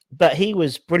 But he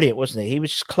was brilliant, wasn't he? He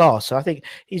was just class. So I think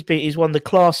he's one of the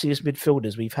classiest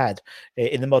midfielders we've had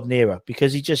in the modern era,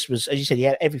 because he just was, as you said, he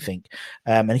had everything.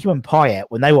 And him and Payet,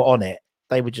 when they were on it,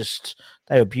 they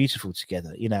were beautiful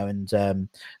together, and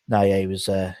he was.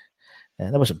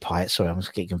 That wasn't Payet. Sorry, I was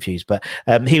getting confused, but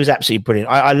he was absolutely brilliant.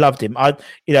 I loved him. And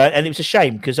it was a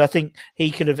shame because I think he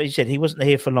could have. As you said, he wasn't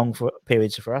here for long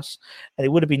periods for us, and it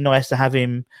would have been nice to have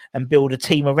him and build a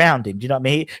team around him. Do you know what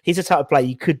I mean? He's the type of player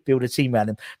you could build a team around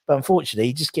him, but unfortunately,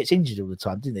 he just gets injured all the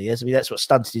time, didn't he? That's what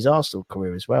stunted his Arsenal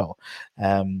career as well.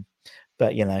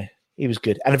 But he was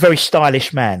good and a very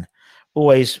stylish man,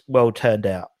 always well turned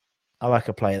out. I like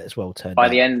a player that's well turned out. By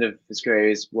the end of his career,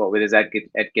 he's with his Edgar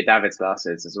Davids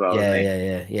glasses as well.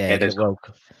 Yeah.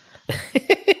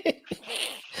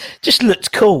 Just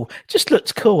looked cool.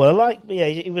 I like.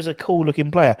 He was a cool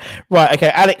looking player. Right. Okay.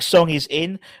 Alex Song is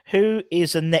in. Who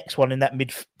is the next one in that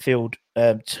midfield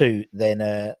two?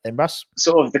 Then Russ.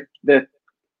 Sort of the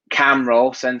cam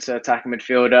role, centre attacking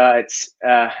midfielder. It's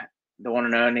the one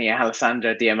and only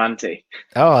Alessandro Diamanti.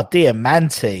 Oh,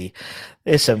 Diamanti.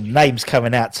 There's some names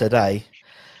coming out today.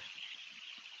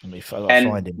 Let me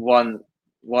find him.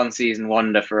 One season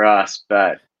wonder for us,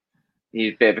 but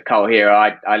he's a bit of a cult hero.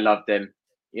 I loved him.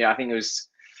 I think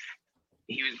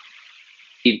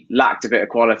he lacked a bit of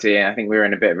quality, and I think we were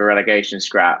in a bit of a relegation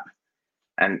scrap.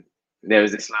 And there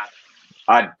was this lad,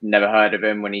 I'd never heard of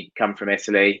him when he'd come from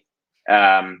Italy.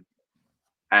 And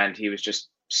and he was just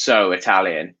so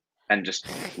Italian, and just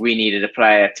we needed a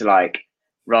player to like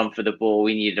run for the ball.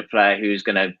 We needed a player who's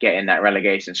going to get in that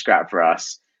relegation scrap for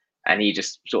us, and he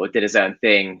just sort of did his own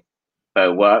thing, but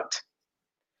it worked.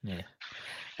 Yeah,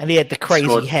 and he had the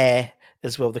crazy hair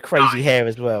as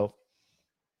well.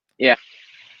 Yeah,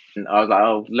 and I was like,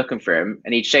 oh, looking for him,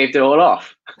 and he'd shaved it all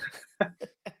off.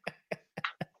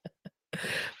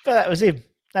 But that was him.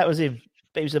 But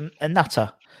he was a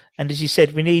nutter. And as you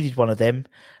said, we needed one of them.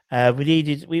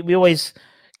 We always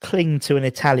cling to an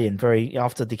Italian very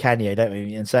after Di Canio, don't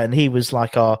we? And he was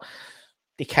like our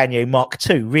Di Canio Mark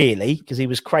II, really, because he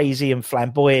was crazy and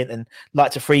flamboyant and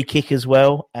liked a free kick as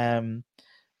well. And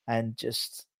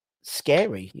just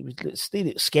scary. He was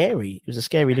still scary. He was a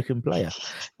scary looking player.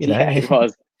 Yeah, he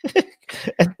was.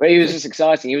 But he was just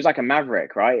exciting. He was like a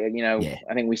maverick, right? And,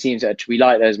 I think we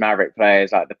like those maverick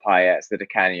players like the Payets, the Di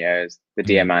Canios, the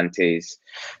Diamantes.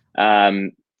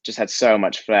 Just had so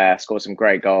much flair, scored some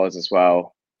great goals as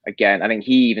well. Again, I think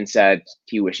he even said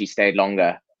he wished he stayed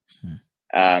longer.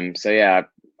 So yeah,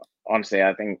 honestly,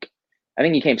 I think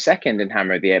he came second in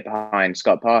Hammer of the Year behind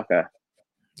Scott Parker.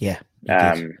 Yeah.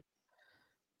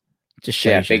 Just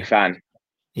shows big fan.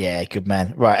 Yeah, good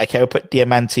man. Right, okay, we'll put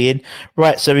Diamante in.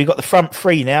 Right, so we've got the front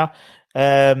three now.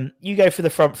 You go for the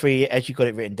front three as you got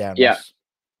it written down. Yeah. Ross.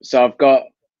 So I've got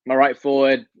my right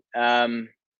forward,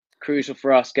 crucial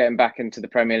for us getting back into the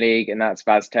Premier League, and that's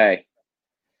Vazte.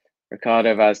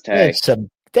 Ricardo Vazte.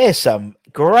 There's some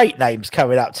great names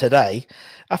coming up today.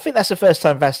 I think that's the first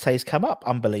time Vazte's come up,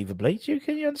 unbelievably.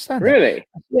 Can you understand Really?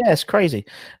 That? Yeah, it's crazy.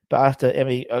 But I'm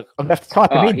going to have to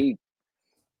type him in.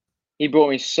 He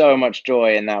brought me so much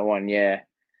joy in that 1 year.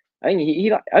 I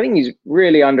think he's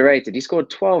really underrated. He scored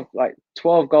 12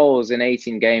 goals in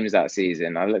 18 games that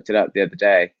season. I looked it up the other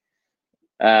day.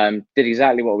 Did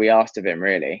exactly what we asked of him,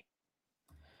 really.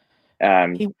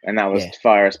 And that was to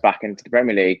fire us back into the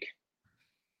Premier League.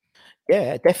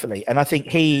 Yeah, definitely. And I think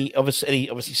he obviously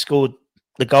scored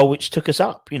the goal which took us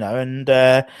up, and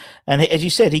as you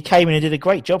said, he came in and did a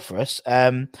great job for us.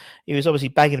 He was obviously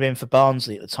bagging him in for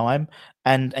Barnsley at the time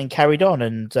and carried on.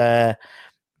 And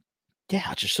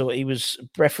I just thought he was a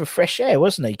breath of fresh air,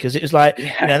 wasn't he? Because it was like,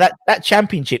 that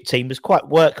championship team was quite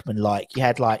workmanlike. You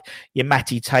had like your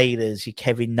Matty Taylors, your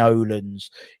Kevin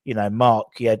Nolans, Mark,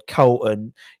 you had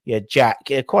Colton, you had Jack,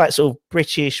 quite sort of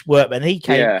British workman. He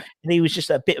came and he was just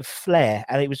a bit of flair,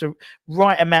 and it was the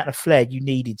right amount of flair you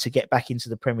needed to get back into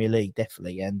the Premier League,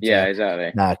 definitely. And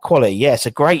exactly. Quality. Yeah, it's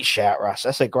a great shout, Russ.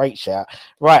 That's a great shout.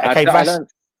 Right, okay,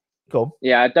 go on.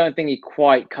 Yeah, I don't think he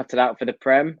quite cut it out for the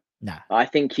Prem. No, I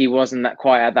think he wasn't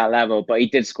quite at that level, but he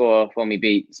did score when we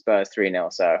beat Spurs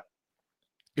 3-0. So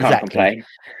can't complain.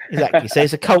 Exactly. So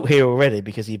it's a cult here already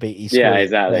because he beat. Yeah,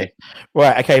 exactly.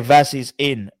 Right. Okay. Vaz is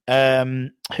in.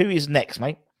 Who is next,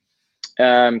 mate?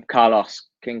 Carlos,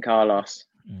 King Carlos.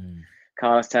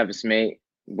 Carlos Tevez. Me.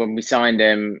 When we signed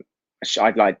him,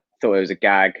 I thought it was a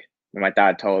gag. When my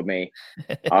dad told me,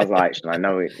 I was like, I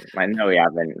know we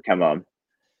haven't. Come on.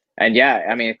 And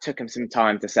it took him some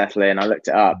time to settle in. I looked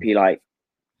it up. He I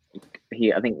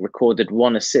think recorded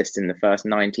 1 assist in the first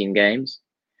 19 games.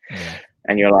 Yeah.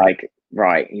 And you're like,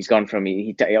 right, he's gone from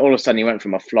all of a sudden he went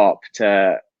from a flop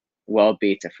to world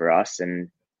beater for us, and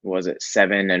was it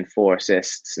 7 and 4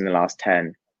 assists in the last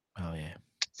 10? Oh yeah.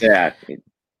 So yeah,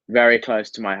 very close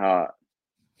to my heart.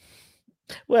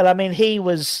 Well, he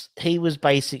was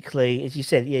basically, as you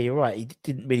said, yeah, you're right. He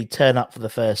didn't really turn up for the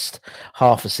first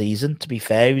half a season, to be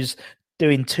fair. He was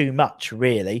doing too much,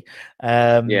 really.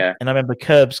 And I remember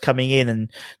Curbs coming in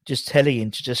and just telling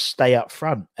him to just stay up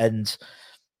front. And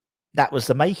that was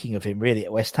the making of him, really,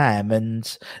 at West Ham.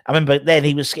 And I remember then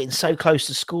he was getting so close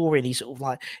to scoring, he sort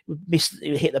of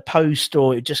hit the post,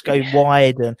 or it would just go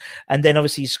wide. And then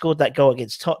obviously he scored that goal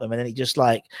against Tottenham, and then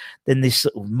then this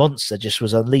sort of monster just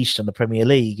was unleashed on the Premier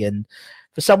League. And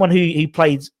for someone who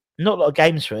played not a lot of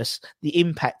games for us, the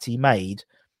impact he made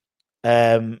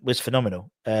was phenomenal.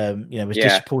 Was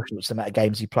disproportionate to the amount of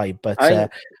games he played.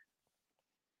 But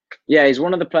he's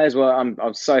one of the players where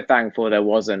I'm so thankful there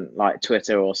wasn't like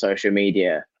Twitter or social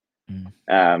media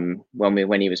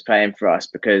when he was playing for us,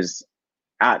 because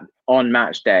on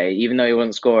match day, even though he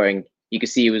wasn't scoring, you could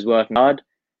see he was working hard,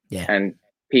 and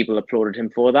people applauded him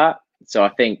for that. So I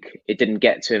think it didn't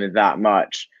get to him that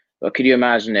much. But could you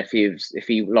imagine if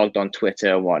he logged on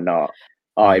Twitter and whatnot?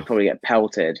 He'd probably get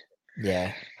pelted.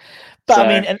 Yeah,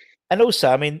 but and also,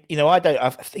 I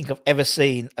think I've ever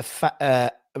seen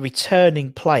a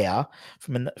returning player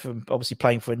from obviously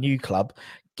playing for a new club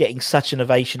getting such an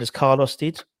ovation as Carlos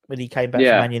did when he came back from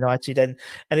Man United, and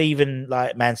even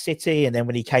like Man City, and then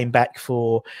when he came back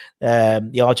for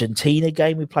the Argentina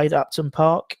game, we played at Upton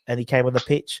Park, and he came on the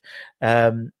pitch.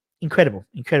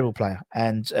 Incredible player,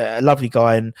 and a lovely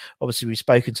guy. And obviously, we've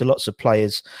spoken to lots of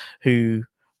players who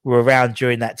were around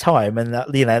during that time, and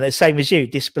the same as you,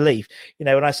 disbelief.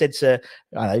 When I said to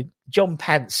John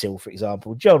Pantsill, for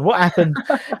example, John, what happened?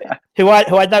 who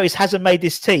I noticed hasn't made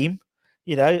this team.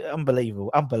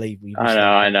 Unbelievable.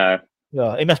 I know.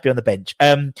 Well, he must be on the bench.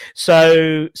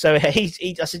 So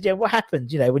I said, yeah, what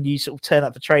happened? When you sort of turn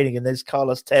up for training and there's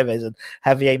Carlos Tevez and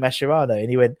Javier Mascherano, and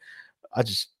he went, I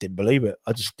just didn't believe it.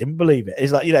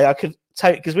 It's like, I could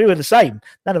tell, because we were the same.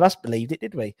 None of us believed it,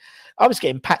 did we? I was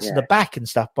getting pats on the back and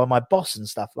stuff by my boss and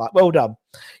stuff, like, well done.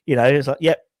 It's like,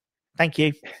 yep, thank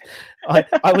you. I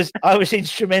was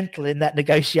instrumental in that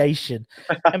negotiation.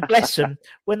 And bless them,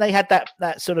 when they had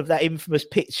that sort of that infamous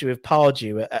picture of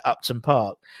Pardew at Upton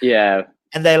Park. Yeah.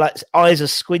 And their like eyes are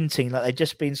squinting, like they've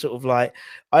just been sort of like,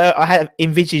 I had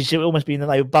envisaged it almost being that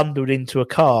they were bundled into a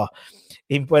car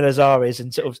in Buenos Aires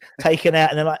and sort of taken out,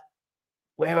 and they're like,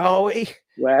 where are we?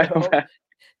 Where?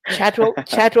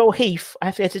 Chadwell Heath. I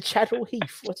have to go to Chadwell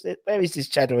Heath. Where is this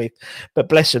Chadwell Heath? But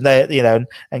bless them, they,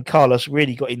 and Carlos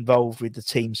really got involved with the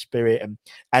team spirit. And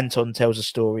Anton tells a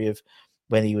story of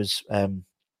when he's bringing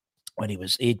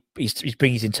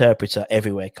his interpreter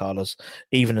everywhere. Carlos,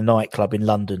 even a nightclub in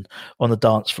London on the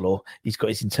dance floor, he's got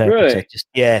his interpreter.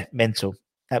 Really? Mental.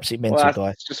 Absolutely mental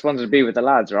guy. Just wanted to be with the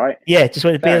lads, right? Yeah, just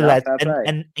wanted to be with the lads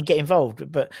and get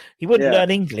involved. But he wouldn't learn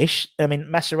English. I mean,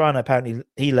 Mascherano, apparently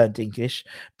he learned English,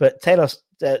 but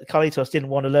Carlitos didn't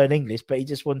want to learn English, but he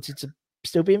just wanted to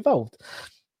still be involved.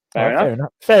 Fair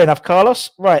enough,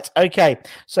 Carlos. Right, okay.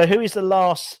 So who is the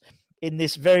last in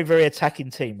this very, very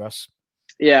attacking team, Russ?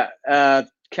 Yeah,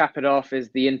 cap it off is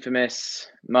the infamous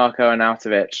Marko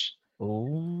Arnautovic.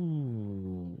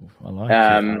 Ooh, I like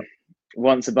it.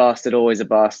 Once a bastard, always a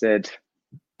bastard.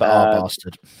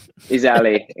 Bastard.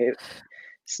 Exactly.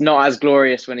 It's not as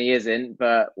glorious when he isn't,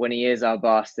 but when he is our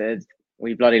bastard,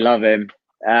 we bloody love him.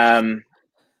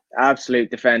 Absolute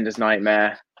defender's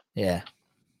nightmare. Yeah,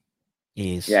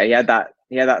 he is. Yeah, he had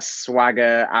that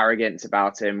swagger, arrogance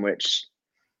about him, which,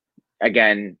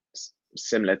 again,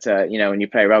 similar to when you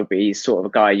play rugby, he's sort of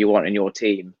a guy you want in your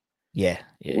team. Yeah.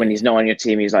 When he's not on your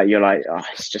team, you're like, oh,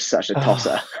 he's just such a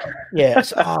tosser. Yeah.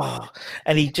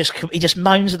 And he just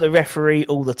moans at the referee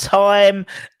all the time.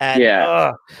 And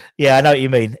I know what you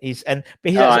mean. He's that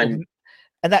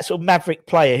sort of maverick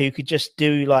player who could just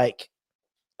do like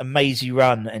a mazy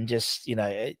run and just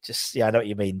I know what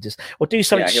you mean. Or do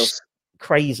something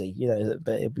crazy,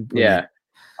 but it'd be brilliant.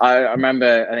 Yeah. I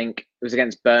remember, I think it was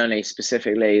against Burnley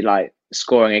specifically, like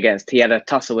scoring against. He had a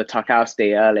tussle with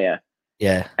Tarkowski earlier.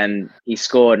 Yeah. And he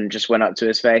scored and just went up to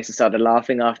his face and started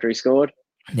laughing after he scored.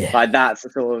 Yeah. Like that's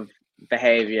the sort of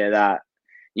behaviour that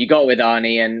you got with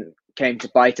Arnie and came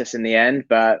to bite us in the end.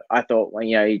 But I thought,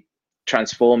 he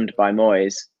transformed by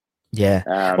Moyes. Yeah.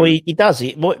 Well, he does.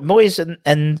 Moyes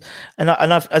and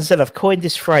I've coined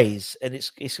this phrase, and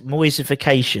it's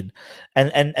Moyesification,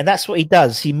 and that's what he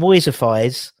does. He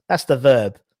Moyesifies. That's the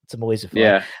verb to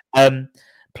Moyesify. Yeah.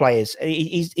 Players.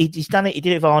 He's done it. He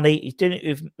did it with Arnie. He's doing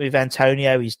it with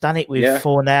Antonio. He's done it with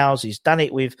Fornals. He's done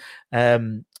it with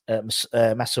Masuaku.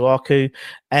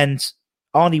 And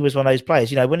Arnie was one of those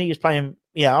players. When he was playing,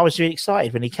 I was really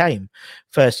excited when he came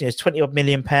first. It's £20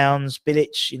 million.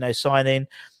 Bilic, signing.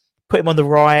 Put him on the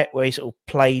right where he sort of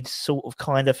played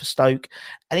kind of for Stoke,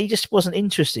 and he just wasn't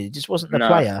interested. He just wasn't the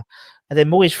player. And then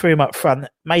Moyes threw him up front,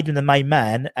 made him the main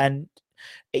man, and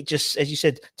it just, as you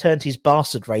said, turned his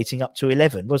bastard rating up to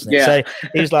 11, wasn't it? Yeah. So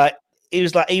he was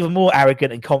like even more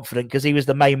arrogant and confident because he was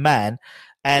the main man.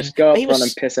 And just go up front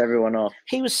and piss everyone off.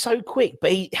 He was so quick,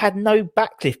 but he had no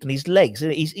backlift in his legs.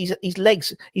 His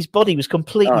legs, his body was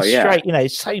completely straight.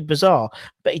 It's so bizarre,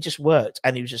 but he just worked,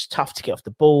 and he was just tough to get off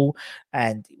the ball.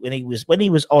 And when he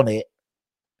was on it,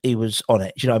 he was on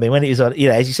it. Do you know what I mean? When he was on,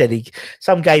 as you said,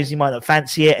 some games he might not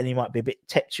fancy it, and he might be a bit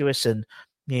tempestuous, and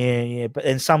but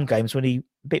in some games when he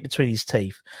bit between his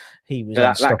teeth, he was.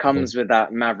 That comes with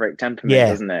that maverick temperament,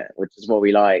 doesn't it? Which is what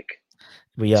we like.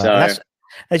 We are. So,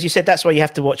 as you said, that's why you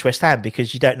have to watch West Ham,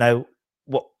 because you don't know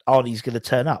what Arnie's going to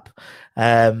turn up.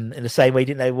 In the same way, you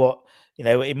didn't know what,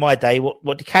 in my day,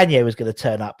 what Di Canio was going to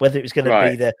turn up, whether it was going to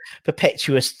be the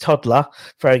perpetuous toddler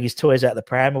throwing his toys out the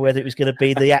pram, or whether it was going to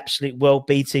be the absolute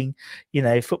world-beating,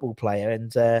 football player.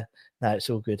 And no, it's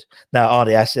all good. No,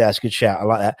 Arnie, that's a good shout. I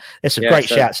like that. There's some great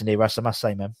shouts in here, Russ, I must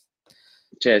say, man.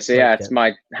 Cheers. So, it's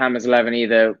my Hammers 11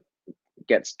 either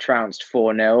gets trounced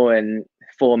 4-0 and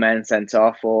 4 men sent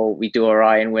off, or we do all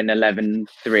right and win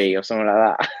 11-3 or something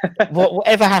like that.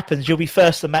 Whatever happens, you'll be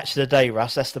first the match of the day,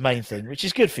 Russ. That's the main thing, which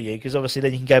is good for you because obviously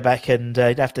then you can go back and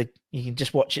you can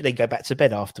just watch it, then go back to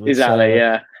bed afterwards. Exactly,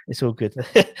 yeah. It's all good.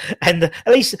 And at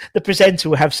least the presenter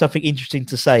will have something interesting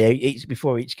to say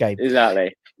before each game.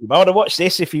 Exactly. You might want to watch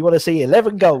this if you want to see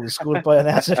 11 goals scored by an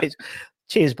announcer.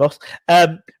 Cheers, boss.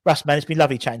 Russ, man, it's been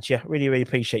lovely chatting to you. Really, really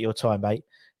appreciate your time, mate.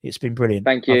 It's been brilliant.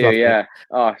 Thank you. Yeah.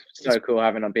 Oh, so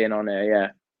cool being on here. Yeah.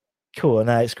 Cool.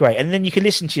 No, it's great. And then you can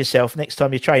listen to yourself next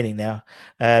time you're training now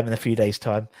in a few days'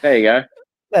 time. There you go.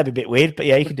 That'd be a bit weird, but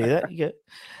yeah, you can do that.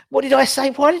 What did I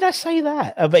say? Why did I say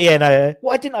that? But yeah, no.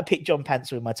 Why didn't I pick John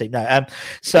Panther in my team? No. No,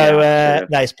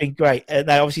 it's been great.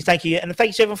 No, obviously, thank you, and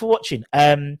thanks everyone for watching.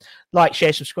 Like,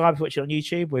 share, subscribe if you watch it on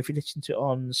YouTube, or if you listen to it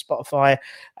on Spotify,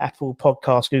 Apple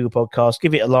Podcasts, Google Podcasts,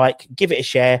 give it a like, give it a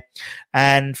share.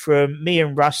 And from me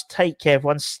and Russ, take care,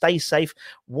 everyone. Stay safe.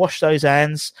 Wash those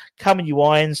hands. Come in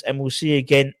your irons, and we'll see you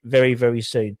again very, very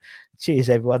soon. Cheers,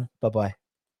 everyone. Bye-bye.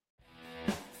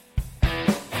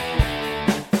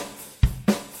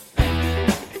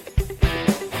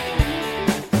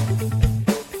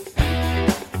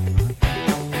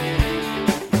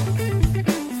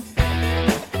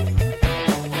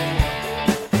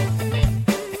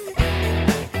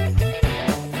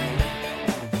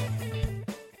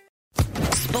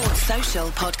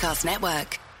 Podcast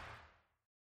Network.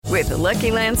 With the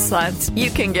Lucky Land Slots, you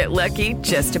can get lucky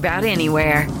just about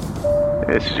anywhere.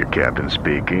 This is your captain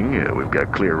speaking. We've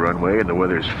got clear runway and the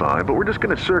weather's fine, but we're just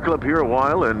going to circle up here a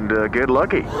while and get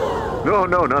lucky. No,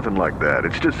 nothing like that.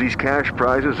 It's just these cash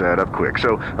prizes add up quick.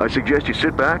 So I suggest you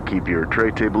sit back, keep your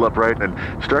tray table upright, and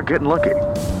start getting lucky.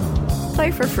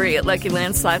 Play for free at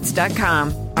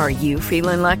LuckyLandSlots.com. Are you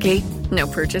feeling lucky? No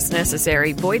purchase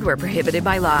necessary. Void where prohibited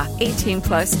by law.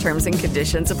 18+ terms and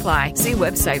conditions apply. See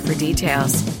website for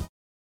details.